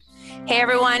Hey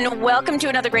everyone, welcome to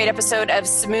another great episode of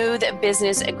Smooth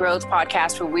Business Growth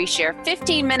Podcast, where we share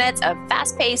 15 minutes of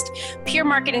fast-paced, pure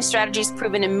marketing strategies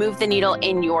proven to move the needle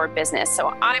in your business.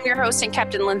 So I'm your host and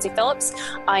Captain Lindsay Phillips.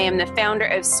 I am the founder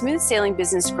of Smooth Sailing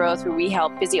Business Growth, where we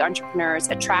help busy entrepreneurs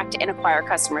attract and acquire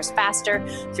customers faster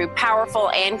through powerful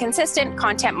and consistent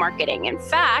content marketing. In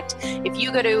fact, if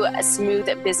you go to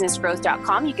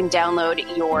smoothbusinessgrowth.com, you can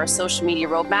download your social media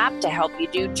roadmap to help you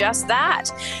do just that.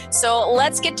 So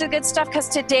let's get to the good stuff, because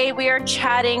today we are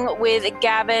chatting with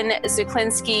Gavin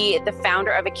Zuchlinski, the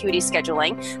founder of Acuity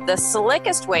Scheduling, the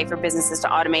slickest way for businesses to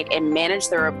automate and manage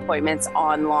their appointments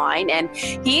online. And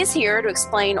he's here to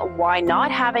explain why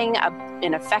not having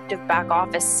an effective back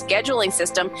office scheduling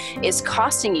system is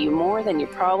costing you more than you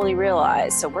probably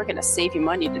realize. So we're going to save you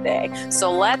money today.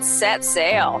 So let's set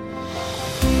sail.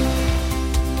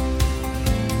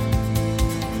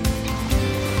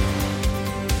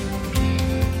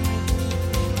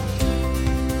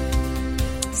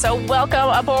 So welcome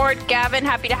aboard, Gavin.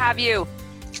 Happy to have you.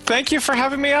 Thank you for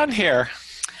having me on here.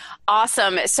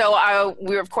 Awesome. So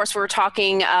we were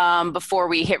talking before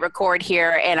we hit record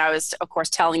here, and I was, of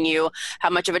course, telling you how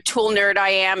much of a tool nerd I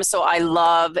am. So I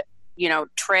love,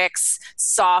 tricks,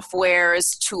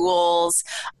 softwares, tools.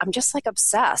 I'm just like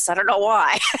obsessed. I don't know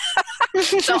why.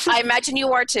 So I imagine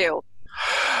you are too.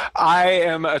 I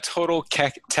am a total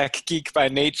tech geek by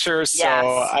nature, so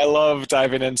yes. I love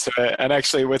diving into it. And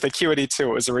actually with Acuity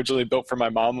too, it was originally built for my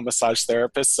mom, a massage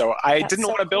therapist, so I didn't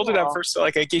want to build it at first, so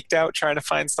I geeked out trying to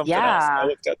find something else. I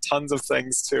looked at tons of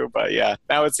things too, but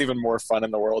now it's even more fun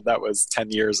in the world. That was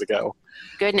 10 years ago.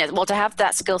 Goodness. Well, to have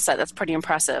that skill set, that's pretty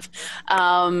impressive.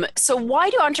 So why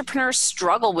do entrepreneurs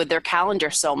struggle with their calendar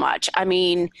so much? I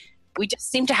mean, we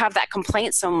just seem to have that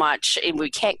complaint so much. We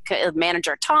can't manage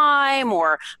our time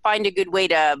or find a good way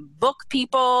to book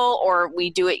people, or we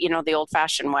do it, the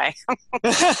old-fashioned way.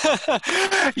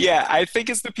 Yeah, I think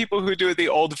it's the people who do it the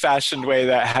old-fashioned way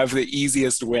that have the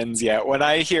easiest wins yet. When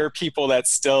I hear people that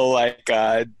still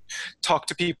talk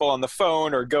to people on the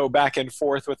phone or go back and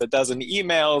forth with a dozen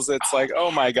emails, it's like, oh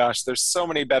my gosh, there's so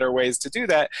many better ways to do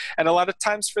that. And a lot of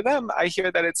times for them, I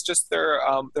hear that it's just they're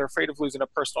afraid of losing a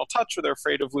personal touch, or they're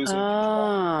afraid of losing control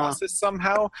of the process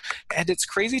somehow. And it's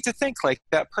crazy to think like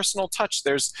that personal touch,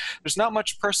 there's not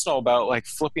much personal about like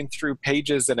flipping through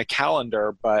pages in a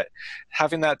calendar, but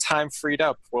having that time freed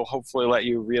up will hopefully let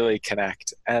you really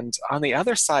connect. And on the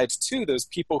other side too, those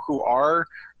people who are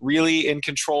really in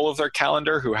control of their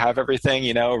calendar, who have everything,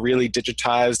 really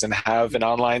digitized and have an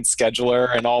online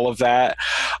scheduler and all of that,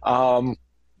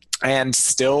 and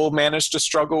still manage to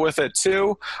struggle with it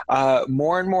too.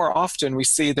 More and more often we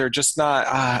see they're just not,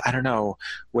 I don't know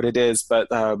what it is, but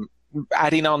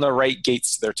adding on the right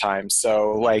gates to their time.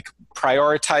 So like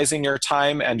prioritizing your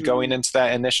time and going into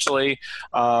that initially.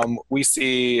 We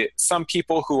see some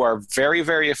people who are very,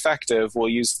 very effective will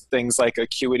use things like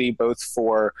Acuity, both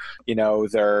for,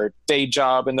 their day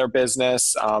job and their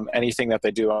business, anything that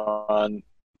they do on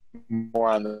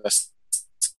the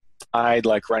side,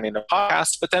 like running a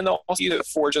podcast, but then they'll also use it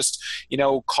for just,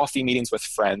 coffee meetings with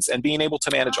friends, and being able to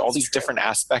manage all these different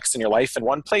aspects in your life in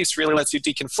one place really lets you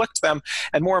deconflict them.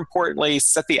 And more importantly,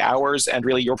 set the hours and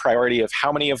really your priority of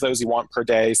how many of those you want per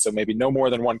day. So maybe no more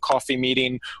than one coffee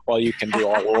meeting, while you can do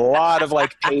a lot of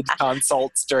paid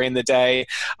consults during the day.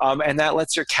 And that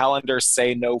lets your calendar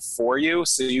say no for you.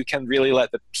 So you can really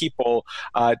let the people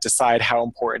decide how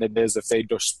important it is if they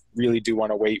just really do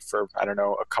want to wait for,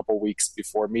 a couple weeks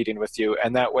before meeting with you.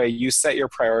 And that way you set your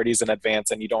priorities in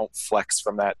advance and you don't flex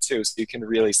from that too. So you can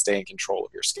really stay in control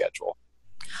of your schedule.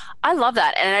 I love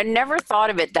that. And I never thought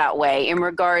of it that way in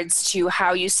regards to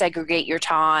how you segregate your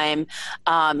time,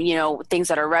 things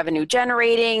that are revenue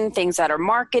generating, things that are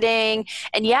marketing.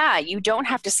 And you don't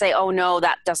have to say, oh no,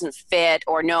 that doesn't fit,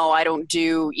 or no, I don't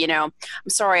do, I'm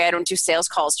sorry, I don't do sales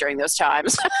calls during those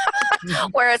times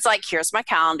where it's like, here's my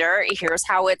calendar, here's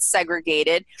how it's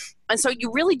segregated. And so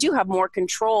you really do have more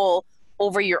control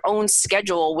over your own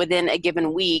schedule within a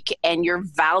given week, and you're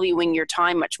valuing your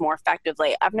time much more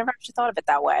effectively. I've never actually thought of it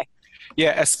that way.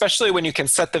 Yeah, especially when you can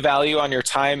set the value on your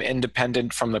time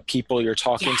independent from the people you're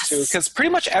talking to, because pretty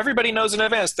much everybody knows in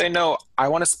advance. They know, I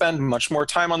want to spend much more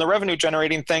time on the revenue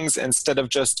generating things instead of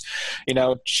just,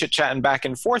 chit-chatting back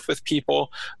and forth with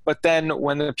people. But then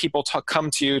when the people come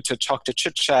to you to talk to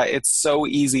chit-chat, it's so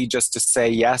easy just to say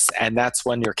yes, and that's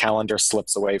when your calendar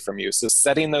slips away from you. So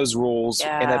setting those rules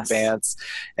in advance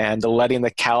and letting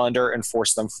the calendar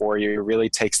enforce them for you really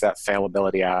takes that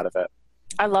fallibility out of it.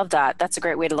 I love that. That's a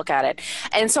great way to look at it.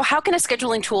 And so how can a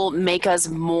scheduling tool make us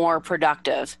more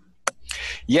productive?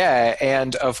 Yeah,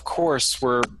 and of course,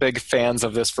 we're big fans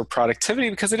of this for productivity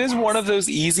because it is one of those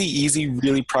easy,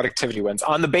 really productivity wins.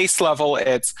 On the base level,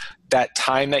 it's that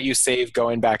time that you save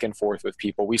going back and forth with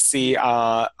people. We see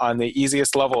on the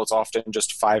easiest level, it's often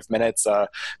just 5 minutes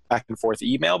back and forth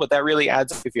email, but that really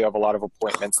adds up if you have a lot of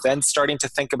appointments. Then starting to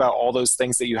think about all those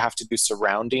things that you have to do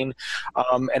surrounding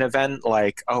an event,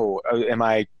 like, am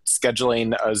I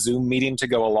scheduling a Zoom meeting to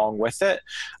go along with it?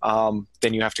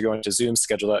 Then you have to go into Zoom,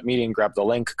 schedule that meeting, grab the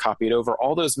link, copy it over.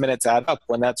 All those minutes add up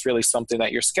when that's really something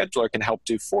that your scheduler can help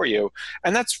do for you.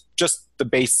 And that's just the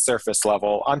base surface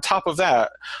level. On top of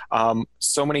that,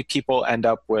 so many people end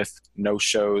up with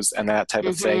no-shows and that type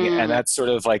of thing. And that's sort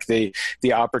of like the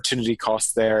opportunity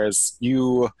cost there is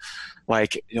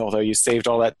although you saved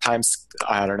all that time,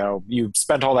 I don't know, you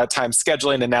spent all that time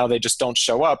scheduling and now they just don't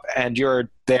show up and you're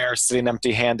there sitting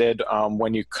empty-handed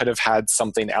when you could have had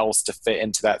something else to fit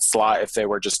into that slot if they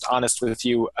were just honest with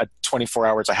you 24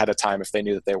 hours ahead of time if they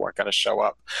knew that they weren't going to show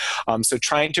up. So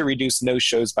trying to reduce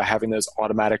no-shows by having those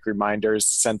automatic reminders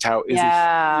sent out is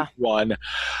a huge one.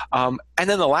 And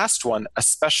then the last one,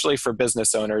 especially for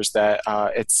business owners that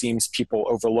it seems people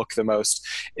overlook the most,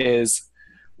 is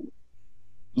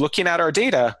looking at our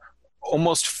data.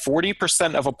 Almost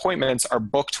 40% of appointments are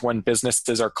booked when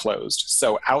businesses are closed.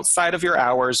 So outside of your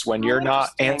hours, when you're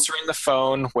not answering the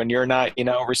phone, when you're not,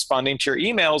 responding to your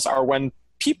emails, are when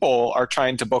people are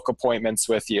trying to book appointments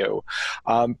with you.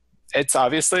 It's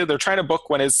obviously they're trying to book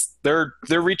they're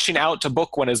reaching out to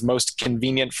book when is most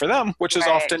convenient for them, which is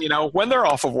often, when they're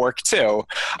off of work too.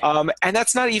 And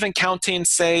that's not even counting,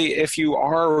 say, if you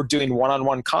are doing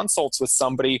one-on-one consults with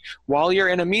somebody while you're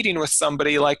in a meeting with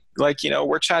somebody like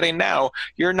we're chatting now,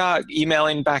 you're not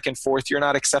emailing back and forth, you're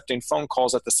not accepting phone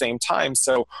calls at the same time.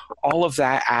 So all of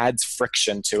that adds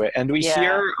friction to it. And we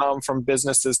hear from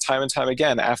businesses time and time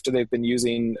again after they've been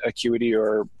using Acuity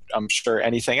or I'm sure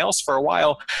anything else for a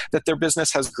while, that their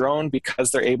business has grown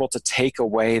because they're able to take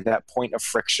away that point of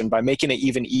friction by making it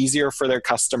even easier for their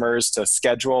customers to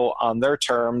schedule on their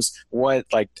terms,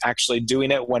 actually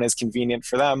doing it when is convenient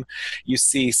for them. You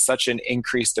see such an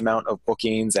increased amount of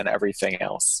bookings and everything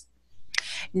else.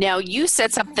 Now, you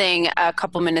said something a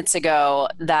couple minutes ago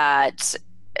that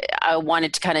I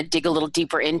wanted to kind of dig a little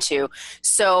deeper into.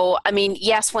 So,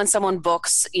 yes, when someone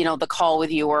books, the call with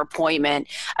you or appointment,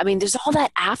 there's all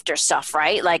that after stuff,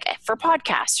 right? Like for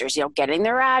podcasters, getting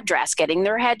their address, getting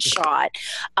their headshot.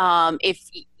 If,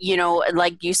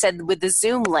 like you said with the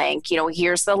Zoom link,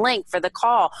 here's the link for the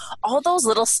call, all those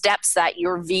little steps that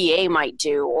your VA might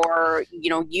do or,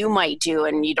 you might do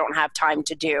and you don't have time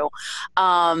to do.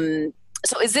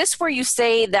 So is this where you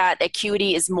say that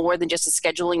Acuity is more than just a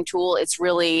scheduling tool? It's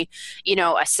really,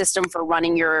 a system for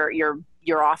running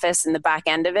your office and the back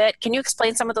end of it. Can you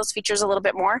explain some of those features a little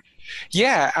bit more?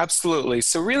 Yeah, absolutely.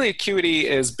 So really Acuity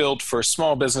is built for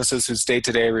small businesses whose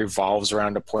day-to-day revolves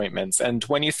around appointments. And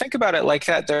when you think about it like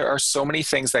that, there are so many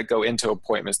things that go into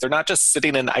appointments. They're not just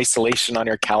sitting in isolation on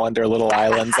your calendar, little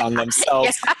islands on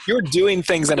themselves. You're doing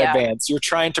things in advance. You're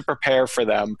trying to prepare for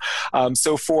them.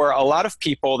 So for a lot of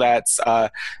people, that's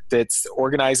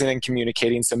organizing and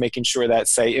communicating. So making sure that,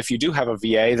 say, if you do have a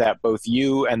VA, that both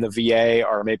you and the VA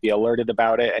are maybe alerted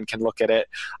about it and can look at it.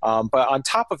 But on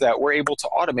top of that, we're able to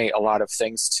automate a lot of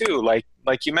things too.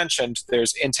 Like you mentioned,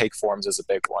 there's intake forms is a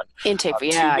big one.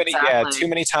 Too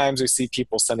many times we see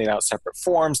people sending out separate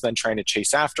forms, then trying to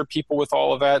chase after people with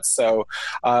all of that. So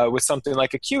with something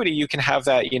like Acuity, you can have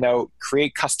that,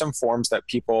 create custom forms that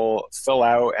people fill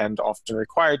out and often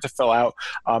required to fill out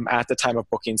at the time of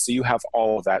booking. So you have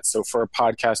all of that. So for a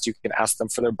podcast, you can ask them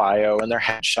for their bio and their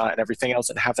headshot and everything else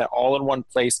and have that all in one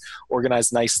place,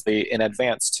 organized nicely in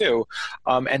advance too.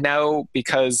 And now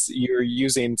because you're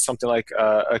using something like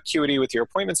Acuity with your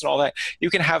appointments and all that, you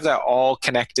can have that all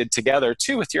connected together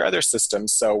too with your other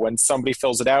systems. So when somebody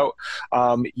fills it out,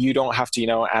 you don't have to,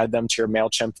 add them to your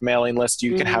MailChimp mailing list.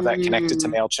 You can have that connected to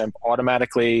MailChimp,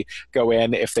 automatically go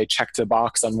in if they check the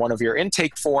box on one of your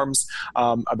intake forms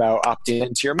about opting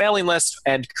into your mailing list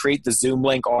and create the Zoom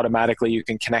link automatically. You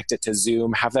can connect it to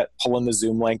Zoom, have that pull in the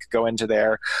Zoom link, go into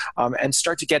there, and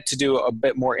start to get to do a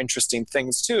bit more interesting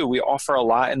things too. We offer a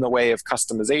lot in the way of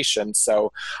customization.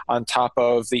 So on top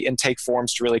of the intake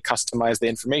forms to really customize the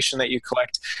information that you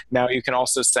collect, now you can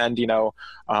also send,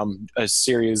 a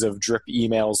series of drip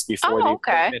emails before the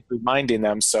appointment reminding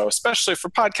them. So especially for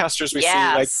podcasters, we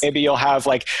see maybe you'll have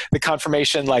the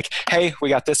confirmation hey, we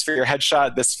got this for your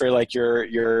headshot, this for your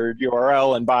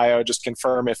URL and bio, just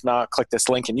confirm. If not, click this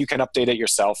link and you can update it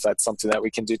yourself. That's something that we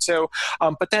can do too.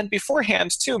 But then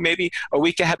beforehand too, maybe a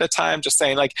week ahead of time, just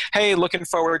saying hey, looking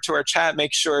forward to our chat.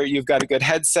 Make sure you've got a good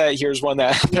headset. Here's one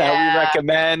that we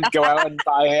recommend. Go and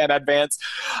buy in advance.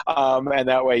 And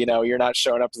that way, you're not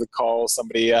showing up to the call,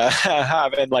 somebody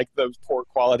having like the poor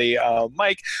quality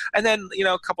mic. And then,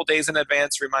 a couple days in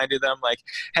advance, reminding them like,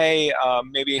 hey,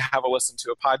 maybe have a listen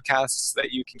to a podcast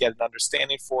that you can get an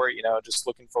understanding for, just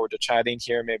looking forward to chatting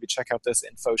here. Maybe check out this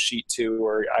info sheet too,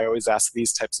 or I always ask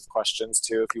these types of questions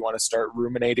too, if you want to start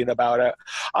ruminating about it.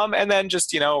 And then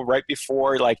just, right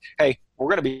before, like, hey, we're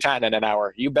going to be chatting in an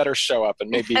hour. You better show up, and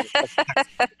maybe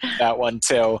that one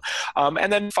too.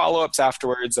 And then follow-ups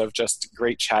afterwards of just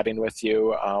great chatting with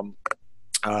you.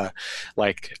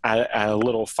 Like a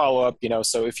little follow-up,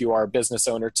 so if you are a business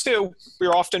owner too,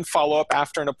 we're often follow-up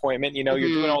after an appointment, you're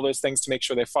doing all those things to make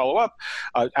sure they follow up,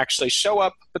 actually show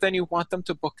up, but then you want them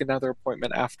to book another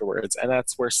appointment afterwards. And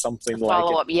that's where something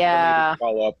follow-up, like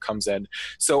follow-up comes in.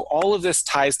 So all of this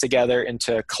ties together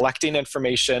into collecting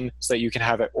information so that you can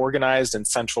have it organized and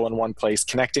central in one place,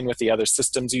 connecting with the other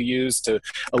systems you use to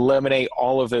eliminate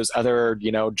all of those other,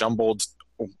 jumbled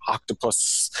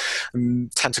octopus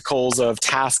tentacles of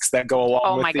tasks that go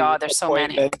along with oh my God, there's so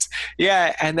many.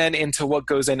 Yeah, and then into what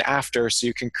goes in after, so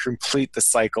you can complete the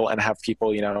cycle and have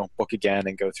people, book again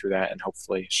and go through that and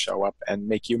hopefully show up and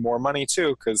make you more money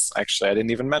too. Because actually, I didn't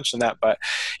even mention that, but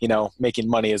making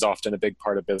money is often a big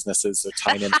part of businesses. So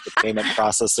tying into the payment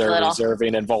processor,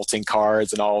 reserving and vaulting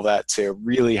cards, and all of that too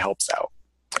really helps out.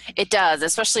 It does,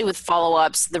 especially with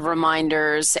follow-ups, the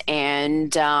reminders,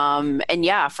 and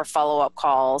for follow-up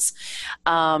calls.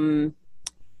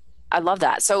 I love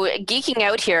that. So geeking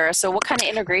out here, so what kind of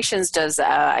integrations does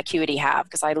Acuity have?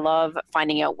 Because I love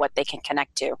finding out what they can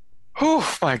connect to.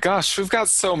 Oh my gosh, we've got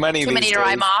so many. Too many to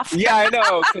rhyme off. Yeah, I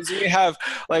know, because we have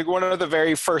like one of the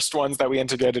very first ones that we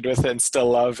integrated with and still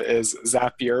love is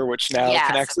Zapier, which now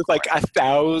connects with like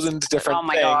 1,000 different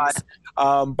things. God.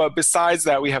 But besides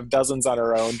that, we have dozens on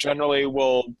our own. Generally,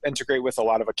 we'll integrate with a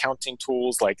lot of accounting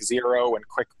tools like Xero and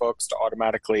QuickBooks to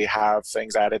automatically have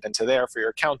things added into there for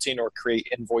your accounting, or create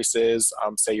invoices.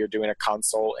 Say you're doing a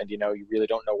consult and you really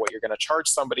don't know what you're going to charge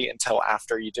somebody until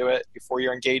after you do it, before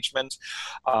your engagement.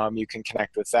 You can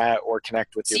connect with that, or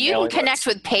connect with your mailing list. So you can connect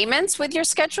with payments with your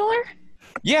scheduler?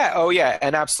 Yeah. Oh, yeah.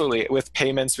 And absolutely. With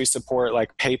payments, we support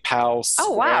like PayPal,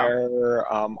 Square,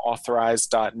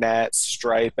 Authorize.net,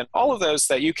 Stripe, and all of those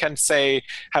that you can say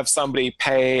have somebody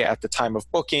pay at the time of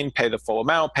booking, pay the full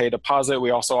amount, pay a deposit.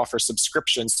 We also offer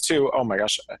subscriptions too. Oh my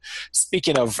gosh.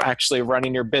 Speaking of actually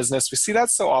running your business, we see that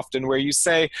so often where you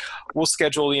say, we'll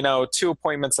schedule, 2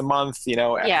 appointments a month,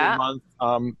 every month.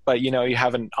 But you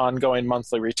have an ongoing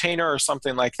monthly retainer or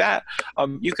something like that.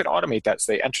 You can automate that.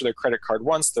 So they enter their credit card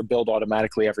once, they're billed automatically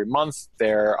every month.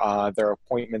 Their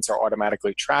appointments are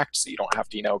automatically tracked, so you don't have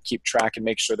to keep track and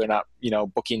make sure they're not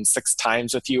booking 6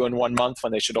 times with you in 1 month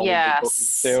when they should only be booking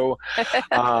 2.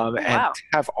 And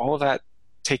have all of that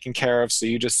taken care of, so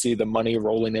you just see the money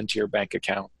rolling into your bank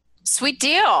account. Sweet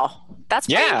deal. That's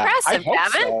pretty impressive,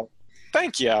 Gavin. So.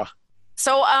 Thank you.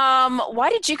 So why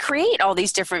did you create all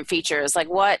these different features? Like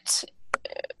what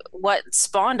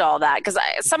spawned all that? Because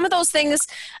some of those things,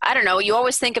 I don't know, you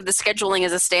always think of the scheduling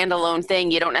as a standalone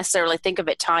thing. You don't necessarily think of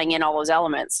it tying in all those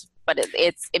elements, but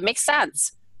it makes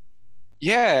sense.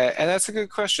 Yeah, and that's a good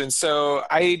question. So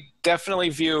I definitely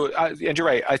view, and you're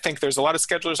right, I think there's a lot of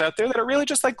schedulers out there that are really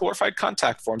just like glorified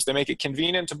contact forms. They make it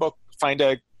convenient to book, find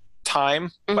a time,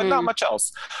 but not much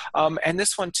else. And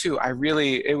this one too,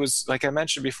 it was like I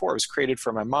mentioned before, it was created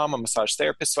for my mom, a massage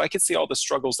therapist, so I could see all the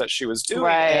struggles that she was doing.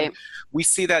 Right. And we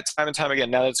see that time and time again.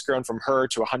 Now that it's grown from her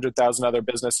to 100,000 other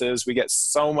businesses, we get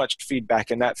so much feedback,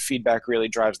 and that feedback really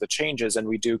drives the changes. And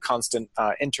we do constant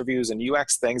interviews and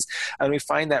UX things, and we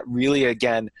find that really,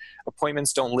 again,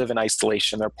 appointments don't live in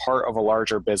isolation. They're part of a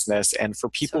larger business, and for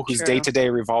people whose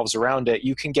day-to-day revolves around it,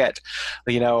 you can get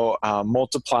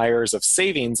multipliers of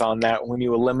savings on that when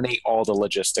you eliminate all the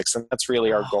logistics. And that's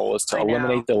really our goal, is to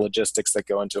eliminate the logistics that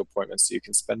go into appointments so you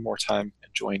can spend more time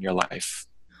enjoying your life.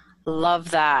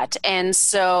 Love that. And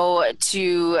so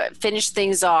to finish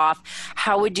things off,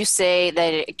 how would you say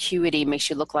that Acuity makes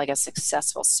you look like a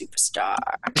successful superstar?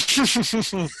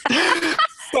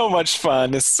 So much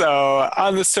fun. So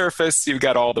on the surface, you've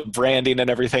got all the branding and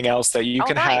everything else that you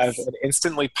can have an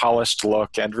instantly polished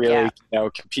look and really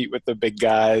compete with the big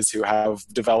guys who have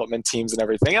development teams and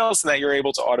everything else, and that you're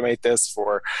able to automate this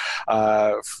for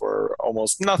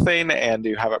almost nothing, and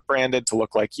you have it branded to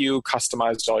look like you,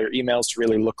 customized all your emails to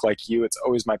really look like you. It's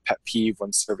always my pet peeve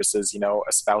when services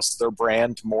espouse their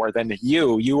brand more than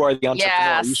you. You are the entrepreneur.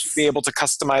 Yes. You should be able to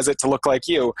customize it to look like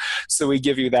you. So we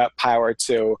give you that power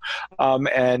too.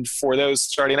 And for those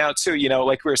starting out too,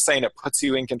 like we were saying, it puts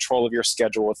you in control of your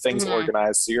schedule with things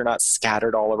organized. So you're not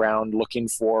scattered all around looking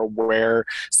for where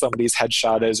somebody's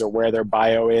headshot is or where their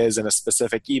bio is in a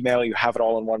specific email. You have it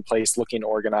all in one place, looking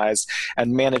organized,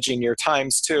 and managing your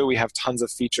times too. We have tons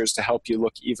of features to help you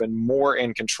look even more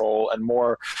in control and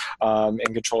more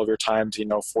in control of your time to,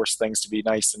 force things to be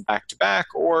nice and back to back.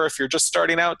 Or if you're just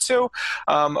starting out too,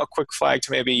 a quick flag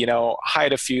to maybe,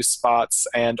 hide a few spots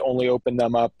and only open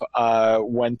them up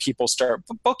when people start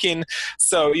booking,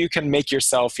 so you can make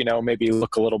yourself, maybe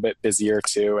look a little bit busier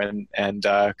too, and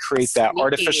create that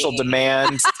artificial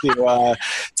demand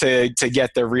to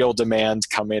get the real demand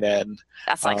coming in.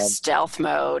 That's like stealth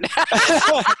mode.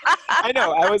 I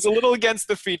know. I was a little against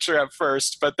the feature at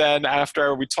first, but then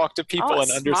after we talked to people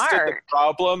and understood the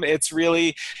problem, it's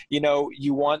really,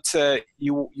 you want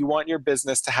your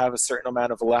business to have a certain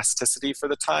amount of elasticity for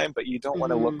the time, but you don't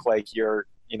want to look like you're,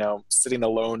 sitting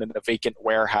alone in a vacant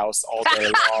warehouse all day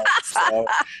long.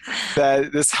 So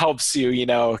this helps you,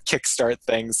 kickstart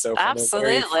things. So from the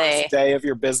very first day of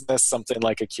your business, something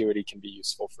like Acuity can be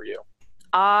useful for you.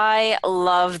 I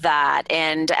love that.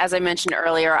 And as I mentioned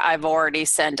earlier, I've already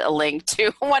sent a link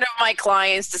to one of my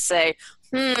clients to say,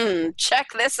 check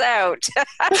this out. You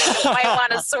might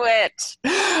want to switch.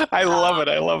 I love it.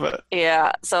 I love it.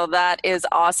 Yeah. So that is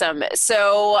awesome.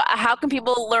 So how can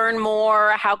people learn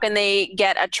more? How can they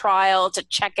get a trial to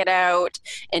check it out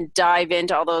and dive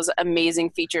into all those amazing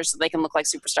features so they can look like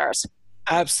superstars?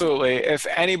 Absolutely. If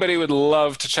anybody would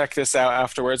love to check this out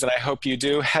afterwards, and I hope you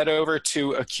do, head over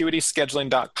to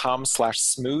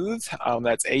acuityscheduling.com/smooth.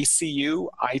 That's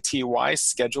ACUITY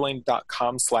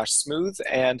scheduling.com/smooth.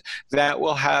 And that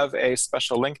will have a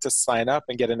special link to sign up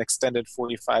and get an extended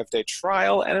 45-day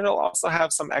trial. And it'll also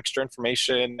have some extra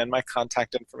information and my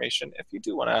contact information. If you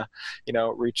do want to,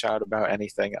 reach out about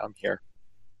anything, I'm here.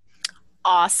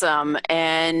 Awesome.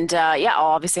 And I'll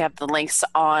obviously have the links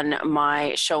on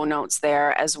my show notes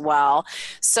there as well.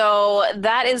 So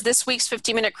that is this week's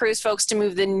 15-minute cruise, folks, to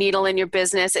move the needle in your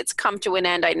business. It's come to an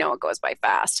end. I know it goes by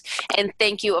fast. And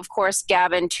thank you, of course,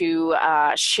 Gavin, to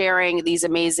sharing these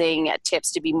amazing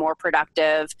tips to be more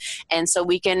productive. And so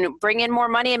we can bring in more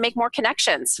money and make more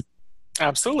connections.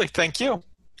 Absolutely. Thank you.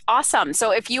 Awesome.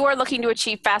 So if you are looking to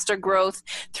achieve faster growth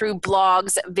through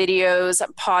blogs, videos,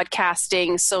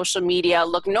 podcasting, social media,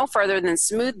 look no further than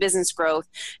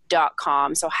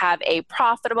smoothbusinessgrowth.com. So have a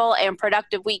profitable and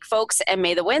productive week, folks, and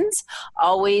may the wins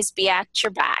always be at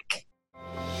your back.